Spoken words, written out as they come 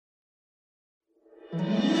In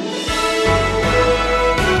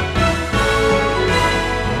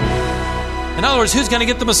other words, who's going to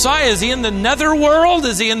get the Messiah? Is he in the nether world?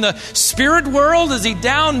 Is he in the spirit world? Is he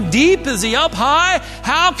down deep? Is he up high?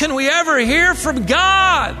 How can we ever hear from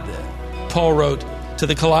God? Paul wrote to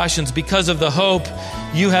the Colossians, because of the hope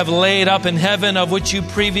you have laid up in heaven, of which you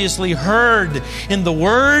previously heard in the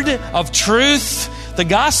word of truth, the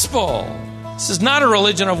gospel. This is not a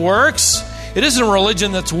religion of works. It isn't a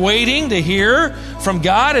religion that's waiting to hear from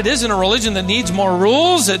God. It isn't a religion that needs more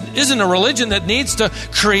rules. It isn't a religion that needs to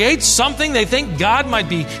create something they think God might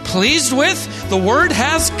be pleased with. The word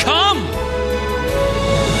has come.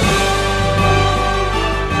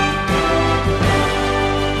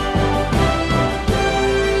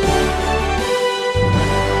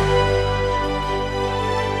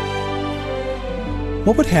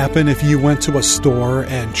 What would happen if you went to a store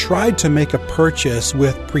and tried to make a purchase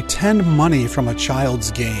with pretend money from a child's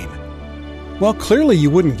game? Well, clearly you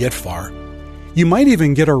wouldn't get far. You might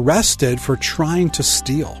even get arrested for trying to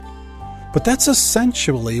steal. But that's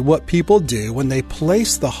essentially what people do when they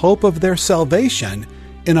place the hope of their salvation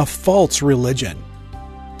in a false religion.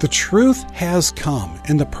 The truth has come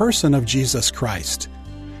in the person of Jesus Christ,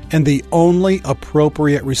 and the only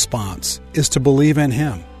appropriate response is to believe in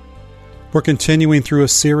Him. We're continuing through a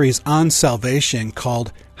series on salvation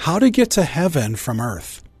called How to Get to Heaven from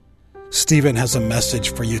Earth. Stephen has a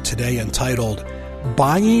message for you today entitled,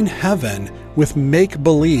 Buying Heaven with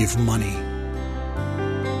Make-Believe Money.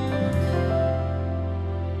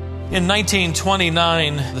 In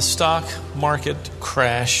 1929, the stock market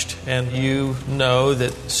crashed, and you know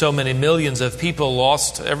that so many millions of people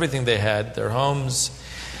lost everything they had, their homes,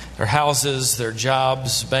 their houses, their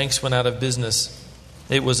jobs. Banks went out of business.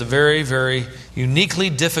 It was a very, very uniquely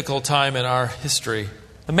difficult time in our history.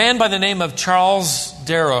 A man by the name of Charles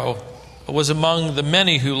Darrow was among the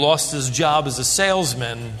many who lost his job as a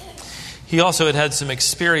salesman. He also had some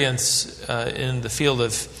experience in the field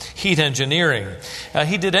of heat engineering.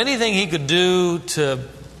 He did anything he could do to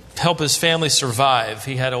help his family survive.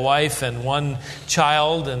 He had a wife and one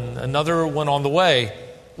child, and another one on the way.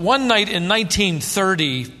 One night in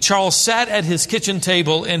 1930, Charles sat at his kitchen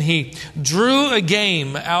table and he drew a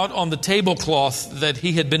game out on the tablecloth that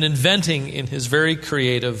he had been inventing in his very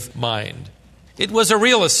creative mind. It was a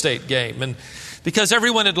real estate game, and because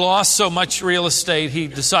everyone had lost so much real estate, he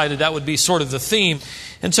decided that would be sort of the theme.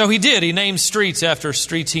 And so he did. He named streets after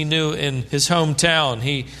streets he knew in his hometown.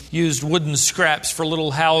 He used wooden scraps for little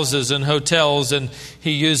houses and hotels, and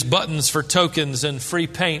he used buttons for tokens and free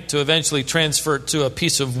paint to eventually transfer it to a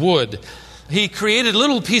piece of wood. He created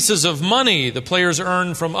little pieces of money the players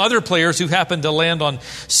earned from other players who happened to land on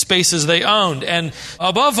spaces they owned. And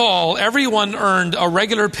above all, everyone earned a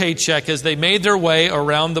regular paycheck as they made their way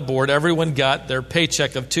around the board. Everyone got their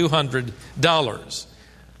paycheck of $200.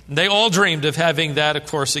 They all dreamed of having that, of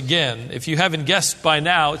course, again. If you haven't guessed by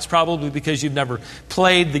now, it's probably because you've never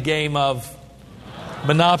played the game of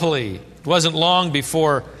Monopoly. It wasn't long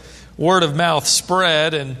before word of mouth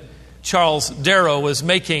spread, and Charles Darrow was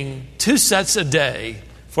making 2 sets a day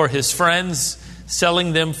for his friends,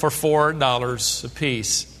 selling them for $4 a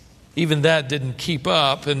piece. Even that didn't keep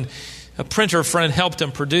up, and a printer friend helped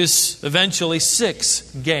him produce eventually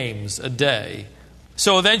 6 games a day.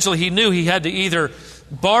 So eventually he knew he had to either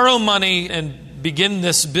borrow money and begin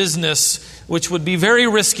this business, which would be very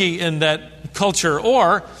risky in that culture,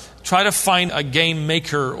 or try to find a game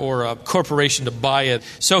maker or a corporation to buy it.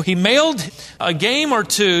 So he mailed a game or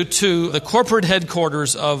two to the corporate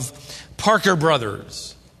headquarters of Parker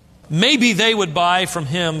Brothers. Maybe they would buy from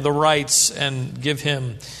him the rights and give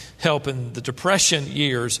him help in the Depression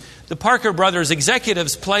years. The Parker Brothers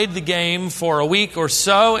executives played the game for a week or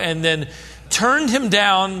so and then turned him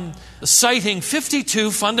down, citing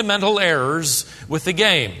 52 fundamental errors with the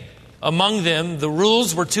game. Among them, the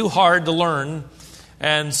rules were too hard to learn,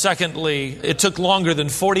 and secondly, it took longer than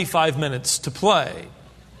 45 minutes to play.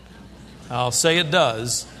 I'll say it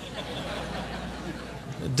does.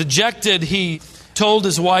 Dejected, he told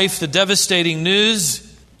his wife the devastating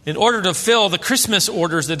news. In order to fill the Christmas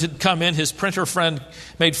orders that had come in, his printer friend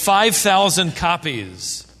made 5,000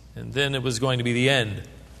 copies, and then it was going to be the end.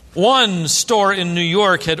 One store in New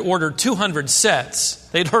York had ordered 200 sets.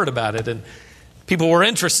 They'd heard about it, and people were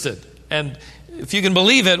interested. And if you can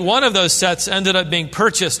believe it, one of those sets ended up being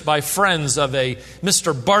purchased by friends of a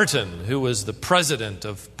Mr. Barton, who was the president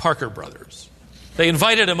of Parker Brothers. They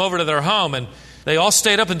invited him over to their home, and they all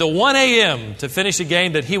stayed up until 1 a.m. to finish a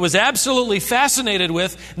game that he was absolutely fascinated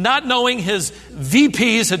with, not knowing his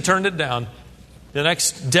VPs had turned it down. The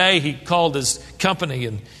next day, he called his company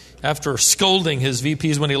and after scolding his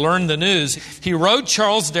VPs when he learned the news, he wrote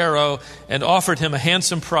Charles Darrow and offered him a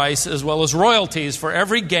handsome price as well as royalties for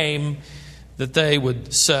every game that they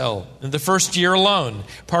would sell. In the first year alone,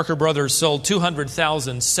 Parker Brothers sold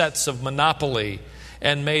 200,000 sets of Monopoly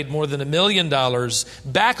and made more than $1 million.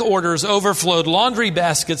 Back orders overflowed laundry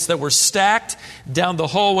baskets that were stacked down the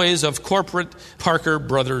hallways of corporate Parker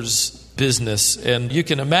Brothers business. And you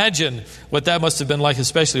can imagine what that must have been like,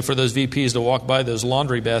 especially for those VPs to walk by those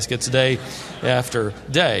laundry baskets day after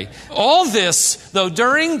day. All this, though,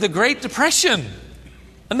 during the Great Depression.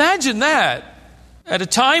 Imagine that. At a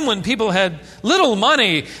time when people had little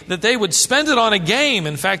money, that they would spend it on a game.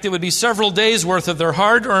 In fact, it would be several days' worth of their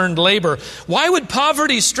hard-earned labor. Why would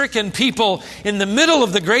poverty-stricken people in the middle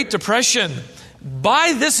of the Great Depression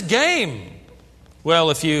buy this game?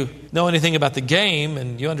 Well, if you know anything about the game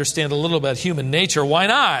and you understand a little about human nature, why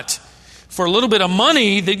not? For a little bit of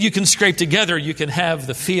money that you can scrape together, you can have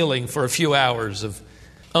the feeling for a few hours of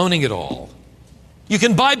owning it all. You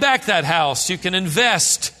can buy back that house. You can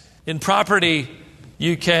invest in property.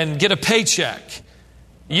 You can get a paycheck.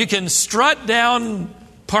 You can strut down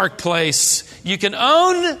Park Place. You can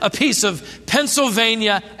own a piece of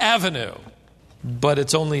Pennsylvania Avenue. But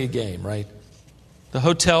it's only a game, right? The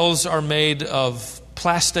hotels are made of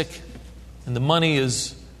plastic, and the money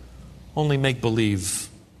is only make-believe.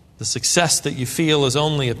 The success that you feel is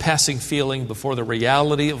only a passing feeling before the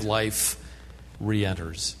reality of life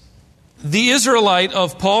re-enters. The Israelite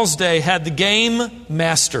of Paul's day had the game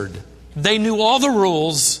mastered. They knew all the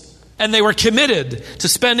rules, and they were committed to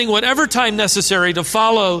spending whatever time necessary to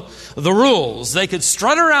follow the rules. They could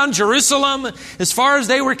strut around Jerusalem. As far as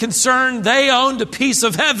they were concerned, they owned a piece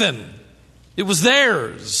of heaven. It was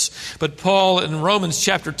theirs. But Paul in Romans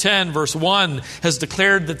chapter 10, verse 1, has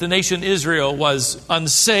declared that the nation Israel was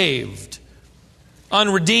unsaved,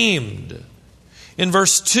 unredeemed. In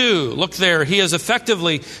verse 2, look there, he has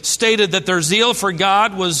effectively stated that their zeal for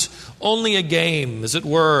God was only a game, as it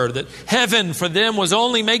were, that heaven for them was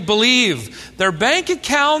only make-believe. Their bank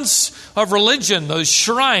accounts of religion, those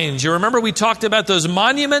shrines, you remember we talked about those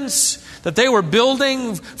monuments that they were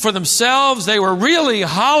building for themselves, they were really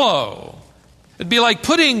hollow. It'd be like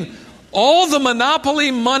putting all the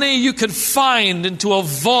Monopoly money you could find into a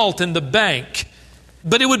vault in the bank,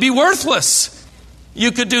 but it would be worthless.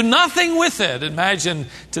 You could do nothing with it. Imagine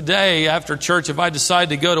today after church if I decide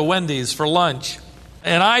to go to Wendy's for lunch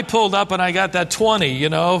and I pulled up and I got that 20,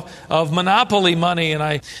 of Monopoly money and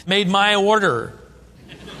I made my order.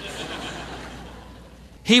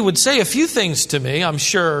 He would say a few things to me, I'm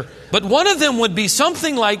sure, but one of them would be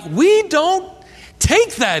something like, "We don't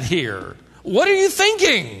take that here. What are you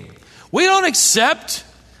thinking? We don't accept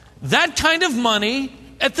that kind of money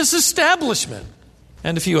at this establishment."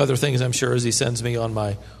 And a few other things, I'm sure, as he sends me on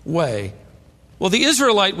my way. Well, the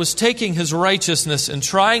Israelite was taking his righteousness and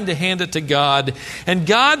trying to hand it to God. And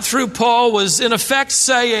God, through Paul, was in effect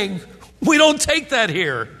saying, "We don't take that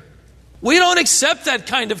here. We don't accept that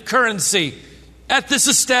kind of currency at this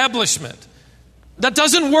establishment. That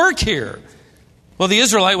doesn't work here." Well, the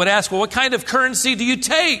Israelite would ask, "Well, what kind of currency do you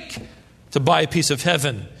take to buy a piece of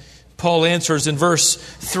heaven?" Paul answers in verse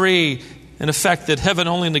 3, in effect, that heaven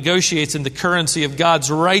only negotiates in the currency of God's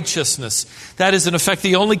righteousness. That is, in effect,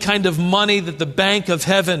 the only kind of money that the bank of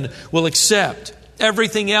heaven will accept.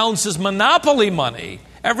 Everything else is monopoly money.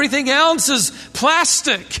 Everything else is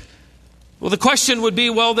plastic. Well, the question would be,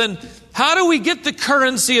 well, then, how do we get the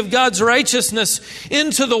currency of God's righteousness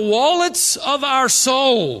into the wallets of our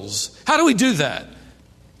souls? How do we do that?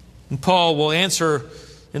 And Paul will answer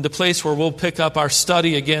in the place where we'll pick up our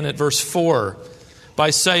study again at verse 4 by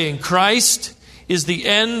saying, "Christ is the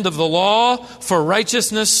end of the law for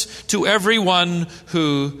righteousness to everyone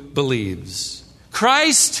who believes."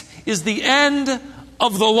 Christ is the end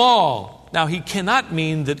of the law. Now, he cannot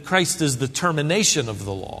mean that Christ is the termination of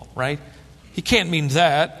the law, right? He can't mean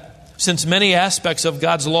that, since many aspects of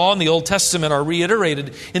God's law in the Old Testament are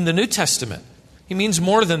reiterated in the New Testament. He means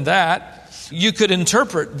more than that. You could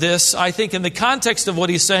interpret this, I think, in the context of what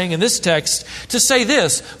he's saying in this text to say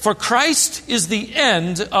this: for Christ is the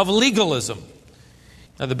end of legalism.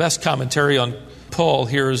 Now, the best commentary on Paul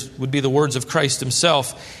here would be the words of Christ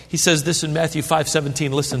himself. He says this in Matthew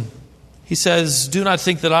 5:17. Listen. He says, "Do not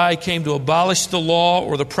think that I came to abolish the law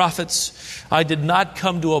or the prophets. I did not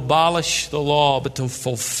come to abolish the law, but to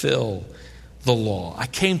fulfill the law." I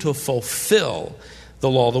came to fulfill the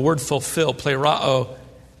law. The word fulfill, plerao,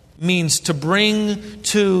 means to bring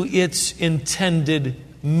to its intended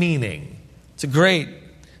meaning. It's a great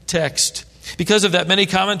text. Because of that, many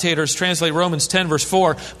commentators translate Romans 10, verse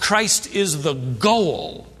 4, Christ is the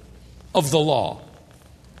goal of the law.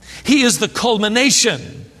 He is the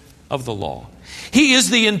culmination of the law. He is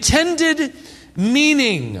the intended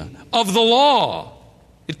meaning of the law.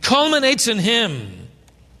 It culminates in Him.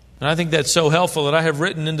 And I think that's so helpful that I have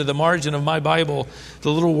written into the margin of my Bible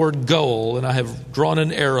the little word goal, and I have drawn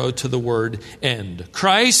an arrow to the word end.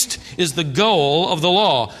 Christ is the goal of the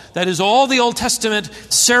law. That is, all the Old Testament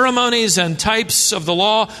ceremonies and types of the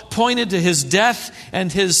law pointed to His death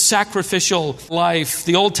and His sacrificial life.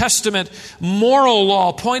 The Old Testament moral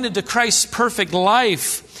law pointed to Christ's perfect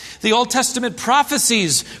life. The Old Testament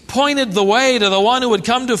prophecies pointed the way to the one who would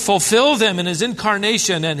come to fulfill them in His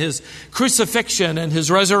incarnation and His crucifixion and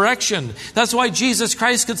His resurrection. That's why Jesus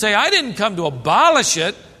Christ could say, I didn't come to abolish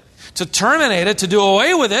it, to terminate it, to do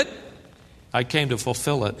away with it. I came to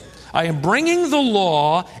fulfill it. I am bringing the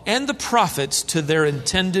law and the prophets to their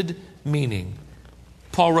intended meaning.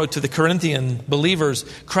 Paul wrote to the Corinthian believers,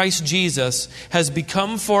 Christ Jesus has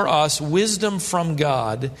become for us wisdom from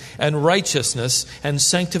God and righteousness and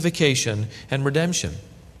sanctification and redemption.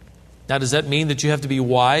 Now, does that mean that you have to be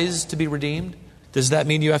wise to be redeemed? Does that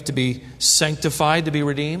mean you have to be sanctified to be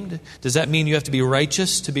redeemed? Does that mean you have to be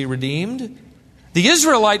righteous to be redeemed? The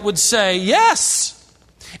Israelite would say, yes.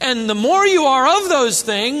 And the more you are of those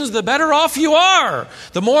things, the better off you are.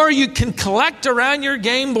 The more you can collect around your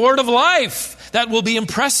game board of life. That will be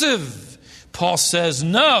impressive. Paul says,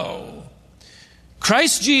 no.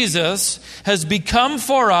 Christ Jesus has become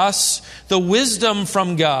for us the wisdom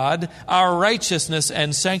from God, our righteousness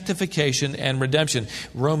and sanctification and redemption.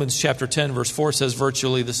 Romans chapter 10 verse 4 says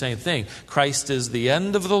virtually the same thing. Christ is the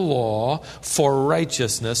end of the law for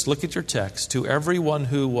righteousness. Look at your text. To everyone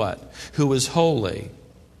who what? Who is holy?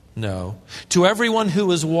 No. To everyone who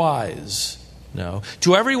is wise? No.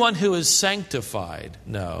 To everyone who is sanctified?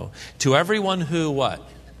 No. To everyone who what?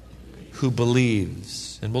 Who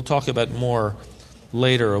believes. And we'll talk about more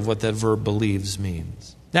later of what that verb believes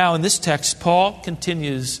means. Now, in this text, Paul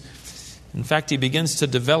continues. In fact, he begins to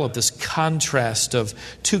develop this contrast of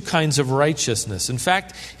two kinds of righteousness. In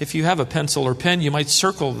fact, if you have a pencil or pen, you might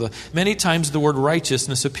circle many times the word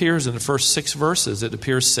righteousness appears in the first 6 verses. It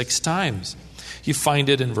appears 6 times. You find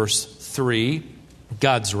it in verse 3.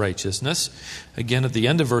 God's righteousness. Again, at the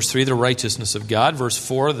end of verse 3, the righteousness of God. Verse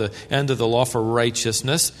 4, the end of the law for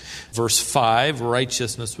righteousness. Verse 5,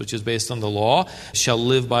 righteousness which is based on the law shall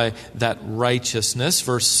live by that righteousness.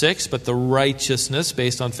 Verse 6, but the righteousness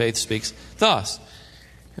based on faith speaks thus.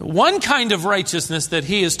 One kind of righteousness that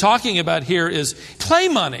he is talking about here is play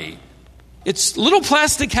money. It's little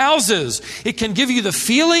plastic houses. It can give you the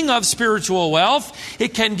feeling of spiritual wealth.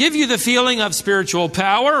 It can give you the feeling of spiritual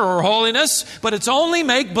power or holiness, but it's only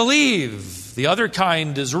make-believe. The other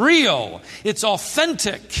kind is real. It's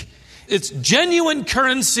authentic. It's genuine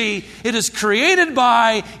currency. It is created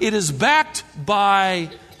by, it is backed by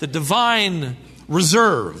the divine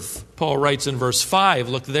reserve. Paul writes in verse 5,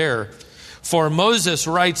 look there. For Moses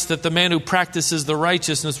writes that the man who practices the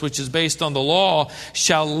righteousness which is based on the law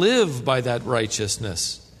shall live by that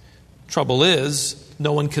righteousness. Trouble is,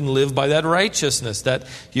 no one can live by that righteousness. That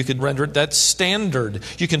you could render it that standard.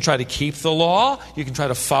 You can try to keep the law. You can try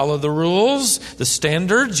to follow the rules, the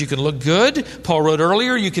standards. You can look good. Paul wrote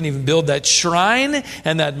earlier, you can even build that shrine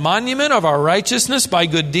and that monument of our righteousness by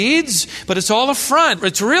good deeds. But it's all a front.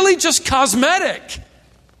 It's really just cosmetic.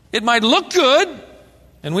 It might look good.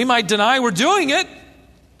 And we might deny we're doing it,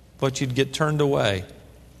 but you'd get turned away.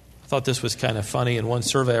 I thought this was kind of funny. In one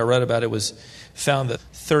survey I read about, it was found that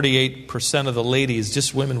 38% of the ladies,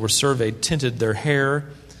 just women were surveyed, tinted their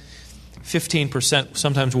hair. 15%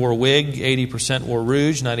 sometimes wore a wig. 80% wore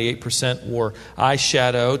rouge. 98% wore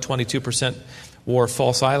eyeshadow. 22% wore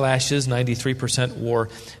false eyelashes. 93% wore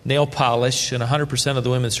nail polish. And 100% of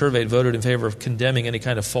the women surveyed voted in favor of condemning any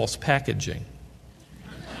kind of false packaging.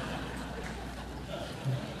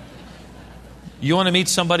 You want to meet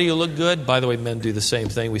somebody who look good? By the way, men do the same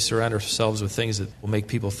thing. We surround ourselves with things that will make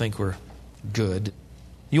people think we're good.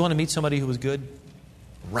 You want to meet somebody who is good?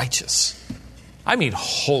 Righteous. I mean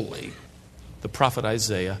holy. The prophet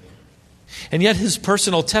Isaiah. And yet his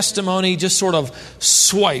personal testimony just sort of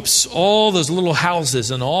swipes all those little houses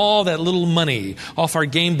and all that little money off our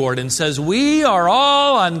game board and says, we are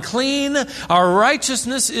all unclean. Our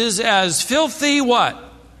righteousness is as filthy what?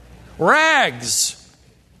 Rags.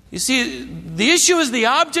 You see, the issue is the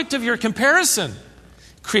object of your comparison.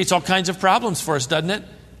 It creates all kinds of problems for us, doesn't it?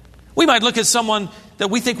 We might look at someone that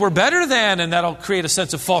we think we're better than, and that'll create a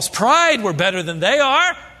sense of false pride. We're better than they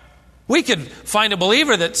are. We could find a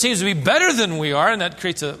believer that seems to be better than we are, and that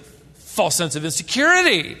creates a false sense of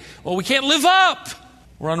insecurity. Well, we can't live up.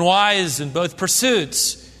 We're unwise in both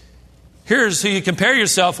pursuits. Here's who you compare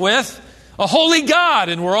yourself with, a holy God,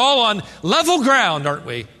 and we're all on level ground, aren't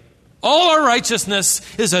we? All our righteousness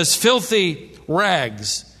is as filthy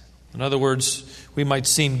rags. In other words, we might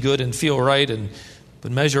seem good and feel right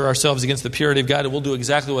but measure ourselves against the purity of God, and we'll do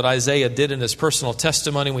exactly what Isaiah did in his personal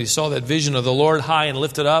testimony when he saw that vision of the Lord high and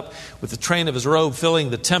lifted up, with the train of his robe filling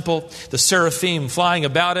the temple, the seraphim flying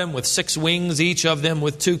about him with 6 wings, each of them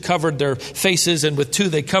with 2 covered their faces, and with 2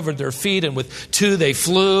 they covered their feet, and with 2 they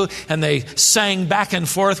flew, and they sang back and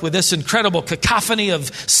forth with this incredible cacophony of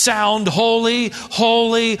sound. Holy,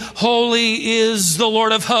 holy, holy is the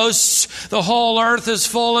Lord of hosts. The whole earth is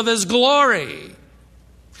full of his glory.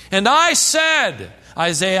 And I said,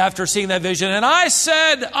 Isaiah, after seeing that vision, and I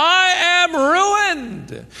said, I am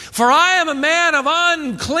ruined, for I am a man of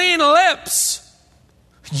unclean lips.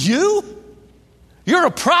 You're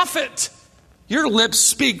a prophet. Your lips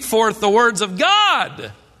speak forth the words of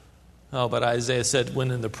God. Oh, but Isaiah said,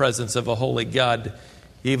 when in the presence of a holy God,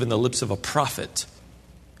 even the lips of a prophet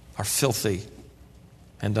are filthy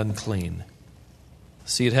and unclean.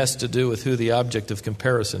 See, it has to do with who the object of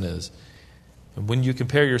comparison is. And when you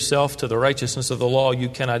compare yourself to the righteousness of the law, you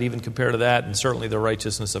cannot even compare to that, and certainly the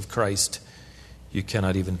righteousness of Christ, you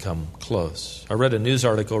cannot even come close. I read a news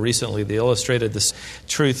article recently that illustrated this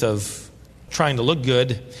truth of trying to look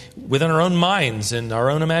good within our own minds and our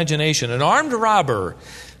own imagination. An armed robber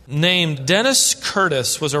named Dennis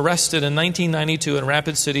Curtis was arrested in 1992 in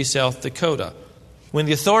Rapid City, South Dakota. When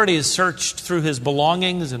the authorities searched through his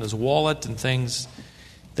belongings and his wallet and things,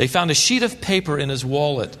 they found a sheet of paper in his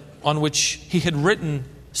wallet on which he had written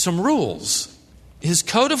some rules. His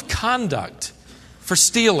code of conduct for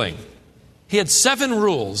stealing. He had 7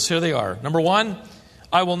 rules. Here they are. Number 1,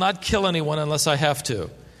 I will not kill anyone unless I have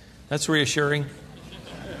to. That's reassuring.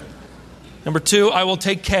 Number 2, I will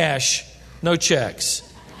take cash, no checks.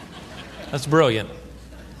 That's brilliant.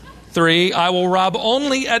 3, I will rob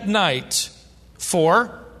only at night.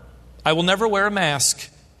 4, I will never wear a mask.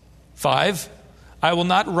 5, I will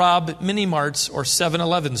not rob mini-marts or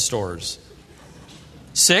 7-Eleven stores.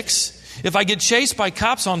 6, if I get chased by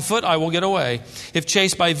cops on foot, I will get away. If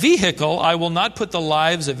chased by vehicle, I will not put the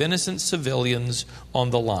lives of innocent civilians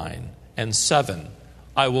on the line. And 7,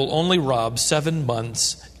 I will only rob 7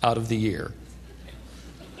 months out of the year.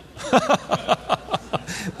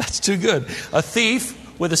 That's too good. A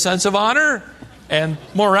thief with a sense of honor and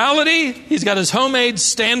morality. He's got his homemade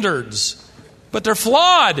standards. But they're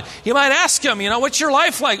flawed. You might ask him, what's your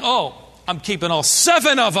life like? Oh, I'm keeping all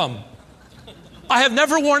 7 of them. I have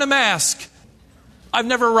never worn a mask. I've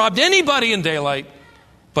never robbed anybody in daylight.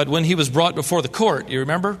 But when he was brought before the court, you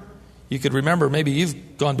remember? You could remember, maybe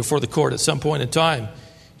you've gone before the court at some point in time.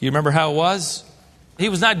 You remember how it was? He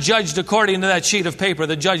was not judged according to that sheet of paper.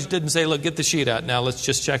 The judge didn't say, look, get the sheet out now. Let's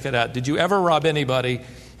just check it out. Did you ever rob anybody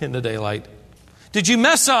in the daylight? Did you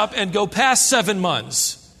mess up and go past 7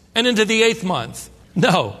 months? And into the 8th month?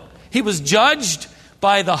 No. He was judged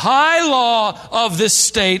by the high law of this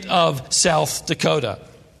state of South Dakota.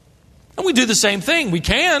 And we do the same thing. We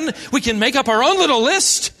can make up our own little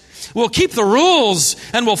list. We'll keep the rules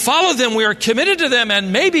and we'll follow them. We are committed to them,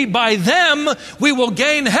 and maybe by them we will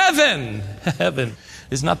gain heaven. Heaven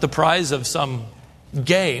is not the prize of some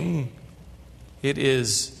game. It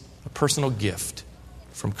is a personal gift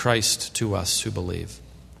from Christ to us who believe.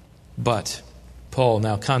 But Paul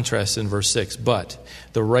now contrasts in verse 6, but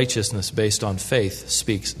the righteousness based on faith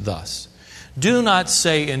speaks thus. Do not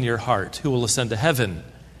say in your heart, who will ascend to heaven,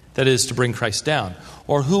 that is to bring Christ down,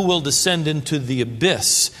 or who will descend into the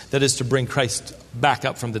abyss, that is to bring Christ back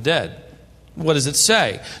up from the dead. What does it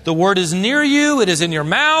say? The word is near you, it is in your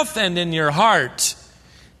mouth and in your heart.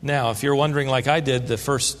 Now, if you're wondering like I did the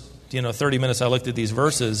first 30 minutes I looked at these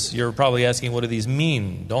verses, you're probably asking, what do these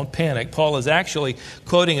mean? Don't panic. Paul is actually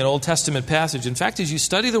quoting an Old Testament passage. In fact, as you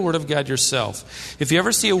study the Word of God yourself, if you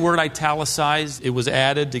ever see a word italicized, it was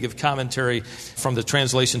added to give commentary from the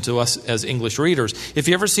translation to us as English readers. If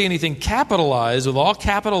you ever see anything capitalized with all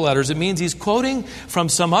capital letters, it means he's quoting from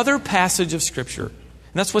some other passage of Scripture.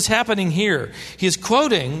 And that's what's happening here. He is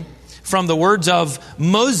quoting from the words of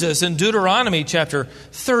Moses in Deuteronomy chapter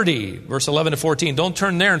 30, verse 11 to 14. Don't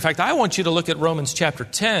turn there. In fact, I want you to look at Romans chapter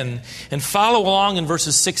 10 and follow along in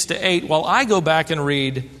verses 6 to 8 while I go back and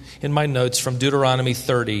read in my notes from Deuteronomy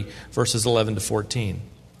 30, verses 11 to 14.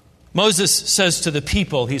 Moses says to the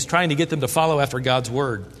people, he's trying to get them to follow after God's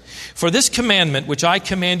word, for this commandment which I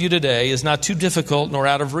command you today is not too difficult nor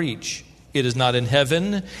out of reach. It is not in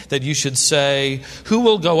heaven that you should say, who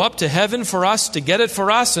will go up to heaven for us to get it for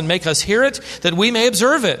us and make us hear it, that we may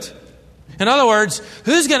observe it? In other words,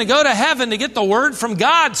 who's going to go to heaven to get the word from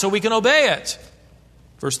God so we can obey it?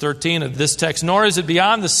 Verse 13 of this text, nor is it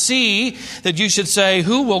beyond the sea that you should say,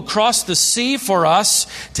 who will cross the sea for us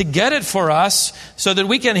to get it for us so that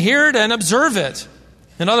we can hear it and observe it?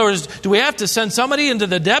 In other words, do we have to send somebody into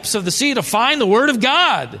the depths of the sea to find the Word of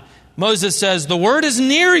God? Moses says, the Word is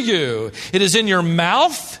near you. It is in your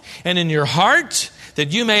mouth and in your heart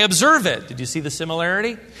that you may observe it. Did you see the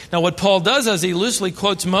similarity? Now, what Paul does as he loosely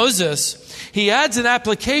quotes Moses, he adds an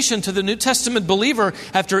application to the New Testament believer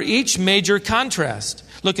after each major contrast.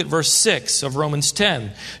 Look at verse 6 of Romans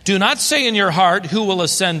 10. Do not say in your heart, who will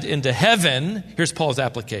ascend into heaven? Here's Paul's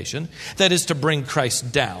application. That is to bring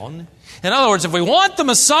Christ down. In other words, if we want the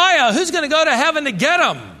Messiah, who's going to go to heaven to get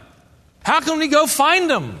him? How can we go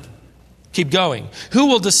find him? Keep going. Who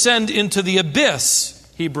will descend into the abyss?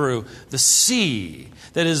 Hebrew, the sea.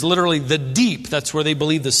 That is literally the deep. That's where they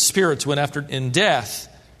believe the spirits went after in death.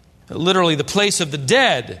 Literally the place of the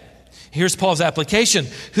dead. Here's Paul's application.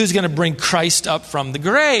 Who's going to bring Christ up from the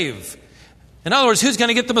grave? In other words, who's going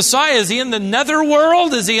to get the Messiah? Is he in the nether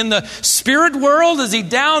world? Is he in the spirit world? Is he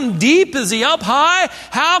down deep? Is he up high?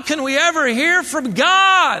 How can we ever hear from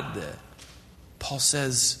God? Paul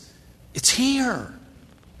says, it's here.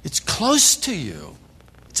 It's close to you.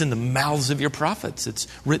 It's in the mouths of your prophets. It's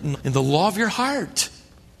written in the law of your heart.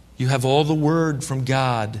 You have all the word from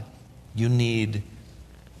God you need.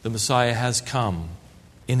 The Messiah has come.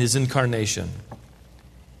 In his incarnation,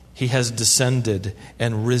 he has descended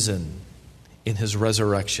and risen in his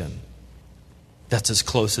resurrection. That's as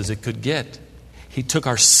close as it could get. He took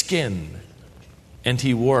our skin and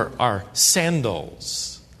he wore our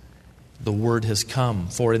sandals. The Word has come.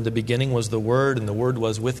 For in the beginning was the Word, and the Word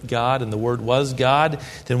was with God, and the Word was God.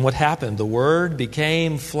 Then what happened? The Word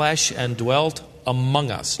became flesh and dwelt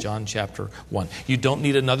among us. John chapter 1. You don't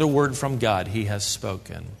need another word from God. He has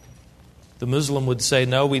spoken. The Muslim would say,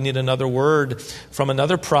 no, we need another word from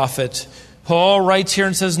another prophet. Paul writes here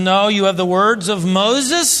and says, no, you have the words of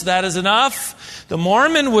Moses. That is enough. The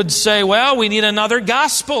Mormon would say, well, we need another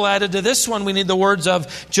gospel added to this one. We need the words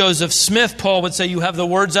of Joseph Smith. Paul would say, you have the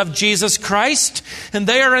words of Jesus Christ, and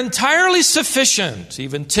they are entirely sufficient.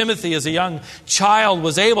 Even Timothy, as a young child,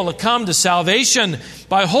 was able to come to salvation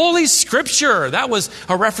by Holy Scripture. That was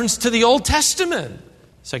a reference to the Old Testament.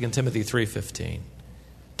 2 Timothy 3:15.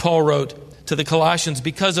 Paul wrote to the Colossians,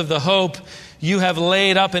 because of the hope you have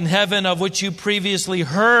laid up in heaven, of which you previously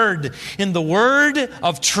heard in the word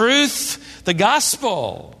of truth, the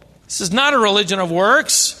gospel. This is not a religion of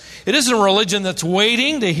works. It isn't a religion that's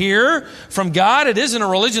waiting to hear from God. It isn't a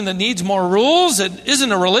religion that needs more rules. It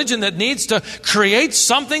isn't a religion that needs to create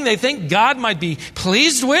something they think God might be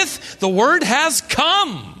pleased with. The word has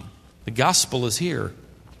come. The gospel is here.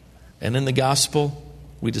 And in the gospel,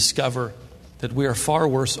 we discover that we are far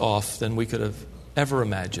worse off than we could have ever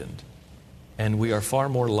imagined. And we are far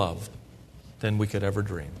more loved than we could ever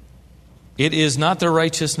dream. It is not the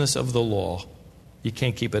righteousness of the law. You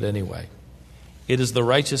can't keep it anyway. It is the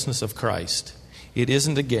righteousness of Christ. It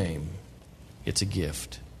isn't a game. It's a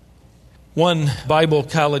gift. One Bible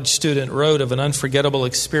college student wrote of an unforgettable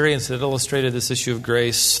experience that illustrated this issue of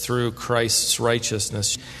grace through Christ's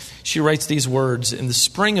righteousness. She writes these words, in the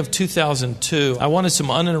spring of 2002, I wanted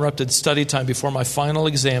some uninterrupted study time before my final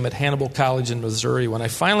exam at Hannibal College in Missouri. When I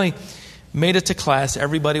finally made it to class,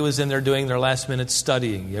 everybody was in there doing their last minute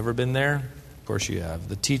studying. You ever been there? Of course you have.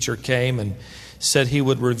 The teacher came and said he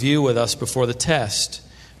would review with us before the test.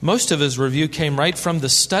 Most of his review came right from the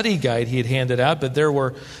study guide he had handed out, but there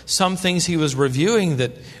were some things he was reviewing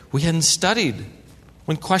that we hadn't studied.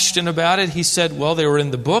 When questioned about it, he said, well, they were in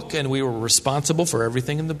the book and we were responsible for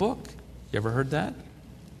everything in the book. You ever heard that?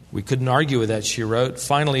 We couldn't argue with that, she wrote.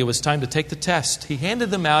 Finally, it was time to take the test. He handed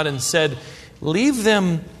them out and said, leave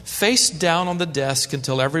them face down on the desk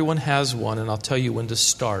until everyone has one, and I'll tell you when to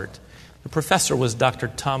start. The professor was Dr.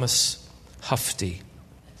 Thomas Hufty.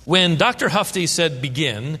 When Dr. Hufty said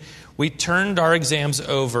begin, we turned our exams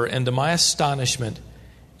over, and to my astonishment,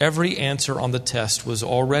 every answer on the test was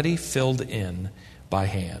already filled in by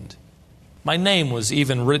hand. My name was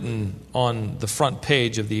even written on the front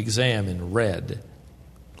page of the exam in red.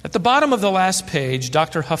 At the bottom of the last page,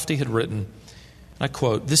 Dr. Hufty had written, I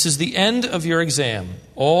quote, this is the end of your exam.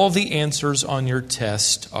 All the answers on your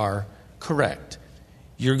test are correct.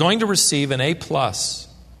 You're going to receive an A+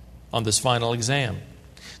 on this final exam.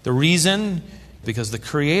 The reason, because the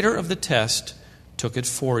creator of the test took it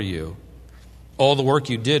for you. All the work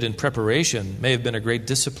you did in preparation may have been a great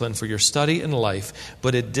discipline for your study and life,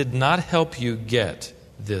 but it did not help you get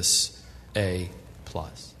this A+.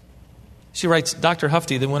 She writes, Dr.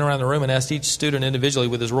 Hufty then went around the room and asked each student individually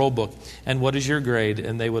with his roll book, and what is your grade?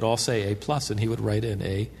 And they would all say A+, and he would write in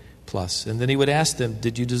A+. plus. And then he would ask them,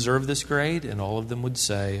 did you deserve this grade? And all of them would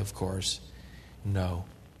say, of course, no.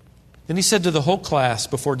 Then he said to the whole class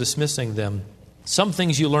before dismissing them, some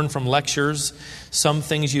things you learn from lectures, some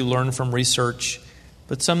things you learn from research,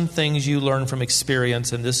 but some things you learn from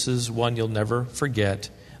experience, and this is one you'll never forget.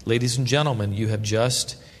 Ladies and gentlemen, you have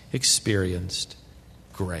just experienced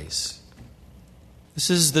grace. This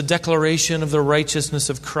is the declaration of the righteousness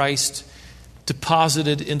of Christ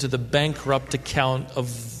deposited into the bankrupt account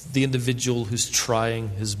of the individual who's trying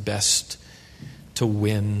his best to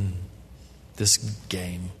win this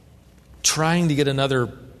game, trying to get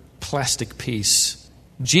another plastic piece.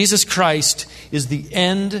 Jesus Christ is the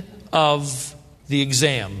end of the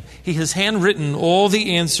exam. He has handwritten all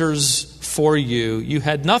the answers for you. You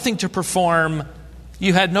had nothing to perform.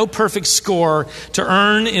 You had no perfect score to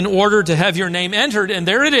earn in order to have your name entered. And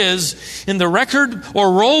there it is in the record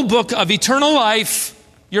or roll book of eternal life,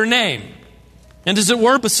 your name. And as it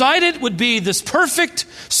were, beside it would be this perfect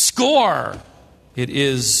score. It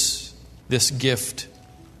is this gift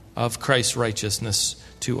of Christ's righteousness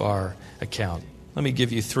to our account. Let me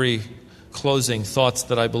give you 3 closing thoughts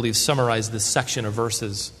that I believe summarize this section of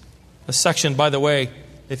verses. A section, by the way,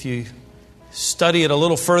 if you study it a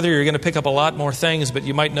little further, you're going to pick up a lot more things, but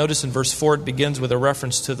you might notice in verse 4 it begins with a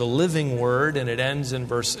reference to the living word, and it ends in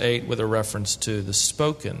verse 8 with a reference to the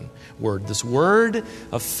spoken word, this word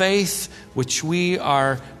of faith which we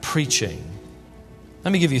are preaching.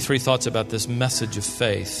 Let me give you 3 thoughts about this message of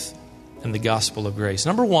faith and the gospel of grace.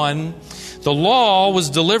 Number 1, the law was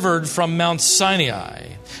delivered from Mount Sinai.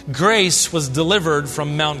 Grace was delivered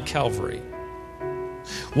from Mount Calvary.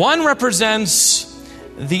 One represents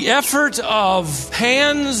the effort of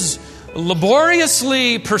hands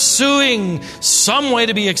laboriously pursuing some way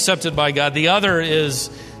to be accepted by God. The other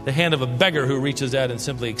is the hand of a beggar who reaches out and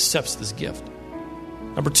simply accepts this gift.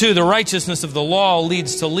 Number 2, the righteousness of the law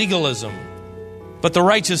leads to legalism, but the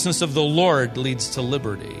righteousness of the Lord leads to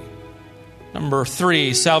liberty. Number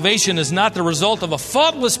 3, salvation is not the result of a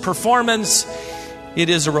faultless performance. It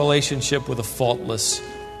is a relationship with a faultless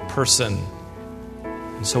person.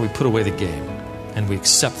 And so we put away the game and we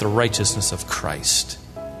accept the righteousness of Christ.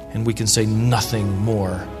 And we can say nothing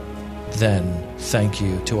more than thank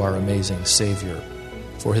you to our amazing Savior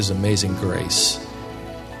for His amazing grace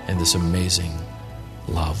and this amazing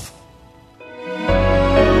love.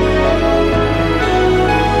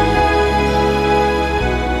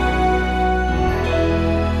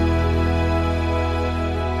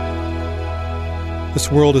 This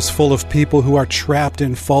world is full of people who are trapped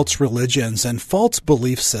in false religions and false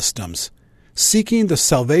belief systems, seeking the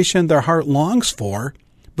salvation their heart longs for,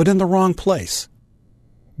 but in the wrong place.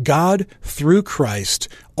 God, through Christ,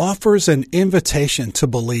 offers an invitation to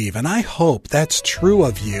believe, and I hope that's true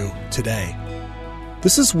of you today.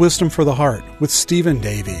 This is Wisdom for the Heart with Stephen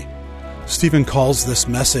Davey. Stephen calls this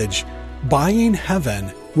message, Buying Heaven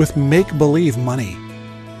with Make-Believe Money.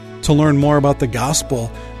 To learn more about the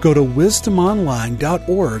gospel, go to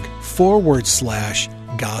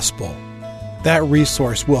wisdomonline.org/gospel. That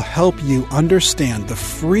resource will help you understand the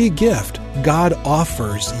free gift God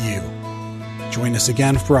offers you. Join us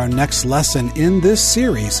again for our next lesson in this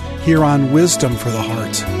series here on Wisdom for the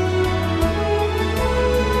Heart.